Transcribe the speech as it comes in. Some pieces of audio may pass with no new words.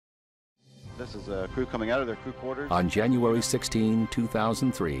This is a crew coming out of their crew quarters. On January 16,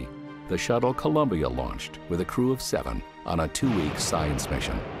 2003, the Shuttle Columbia launched with a crew of 7 on a 2-week science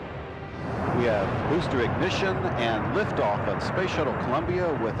mission. We have booster ignition and liftoff of Space Shuttle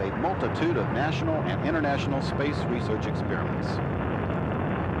Columbia with a multitude of national and international space research experiments.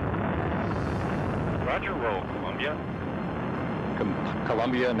 Roger, roll, Columbia.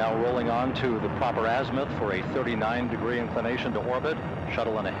 Columbia now rolling on to the proper azimuth for a 39-degree inclination to orbit.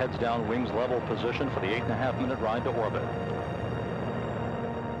 Shuttle in a heads-down, wings level position for the 8.5-minute ride to orbit.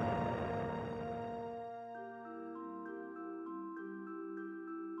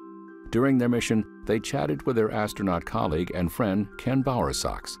 During their mission, they chatted with their astronaut colleague and friend Ken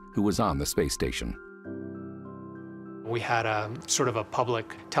Bowersox, who was on the space station. We had a sort of a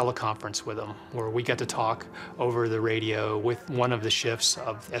public teleconference with them where we got to talk over the radio with one of the shifts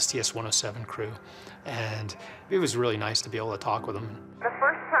of STS-107 crew. And it was really nice to be able to talk with them. The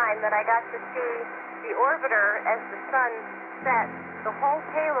first time that I got to see the orbiter as the sun sets, the whole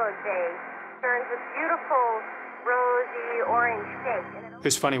payload bay turns a beautiful rosy orange shape. It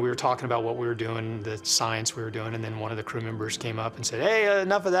was funny, we were talking about what we were doing, the science we were doing, and then one of the crew members came up and said, hey,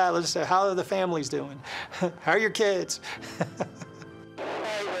 enough of that, let's how are the families doing? How are your kids?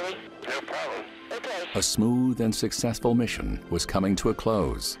 A smooth and successful mission was coming to a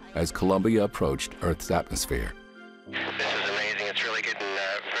close as Columbia approached Earth's atmosphere. This is amazing. It's really getting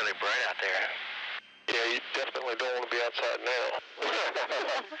really bright out there. Yeah, you definitely don't want to be outside now.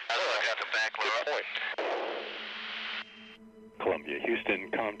 I don't have to back low up. Columbia, Houston,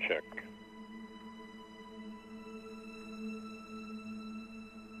 comm check.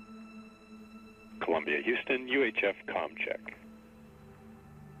 Columbia, Houston, UHF comm check.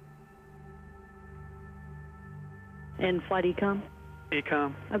 And flight ecom?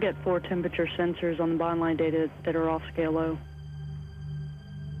 Ecom. I've got 4 temperature sensors on the bottom line data that are off scale low.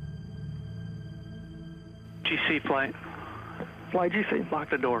 GC flight. Flight GC.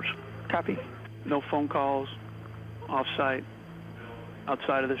 Lock the doors. Copy. No phone calls, off-site,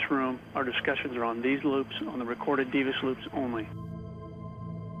 outside of this room. Our discussions are on these loops, on the recorded Davis loops only.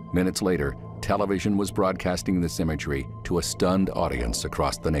 Minutes later, television was broadcasting this imagery to a stunned audience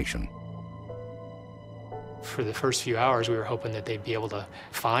across the nation. For the first few hours, we were hoping that they'd be able to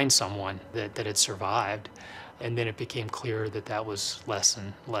find someone that had survived. And then it became clear that that was less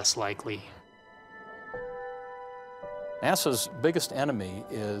and less likely. NASA's biggest enemy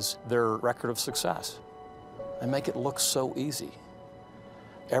is their record of success. They make it look so easy.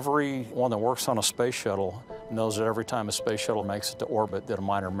 Everyone that works on a space shuttle knows that every time a space shuttle makes it to orbit that a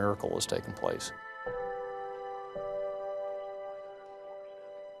minor miracle has taken place.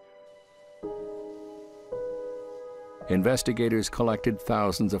 Investigators collected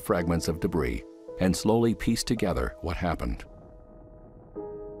thousands of fragments of debris and slowly pieced together what happened.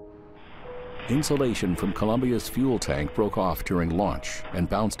 Insulation from Columbia's fuel tank broke off during launch and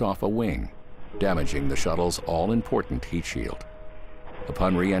bounced off a wing, damaging the shuttle's all-important heat shield.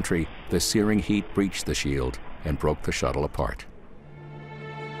 Upon re-entry, the searing heat breached the shield and broke the shuttle apart.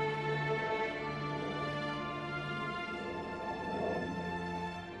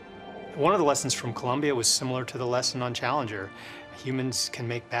 One of the lessons from Columbia was similar to the lesson on Challenger. Humans can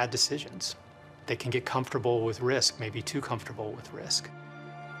make bad decisions. They can get comfortable with risk, maybe too comfortable with risk.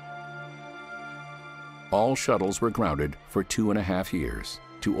 All shuttles were grounded for 2.5 years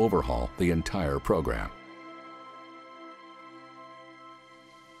to overhaul the entire program.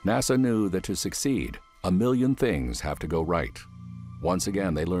 NASA knew that to succeed, 1 million things have to go right. Once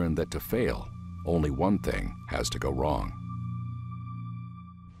again, they learned that to fail, only one thing has to go wrong.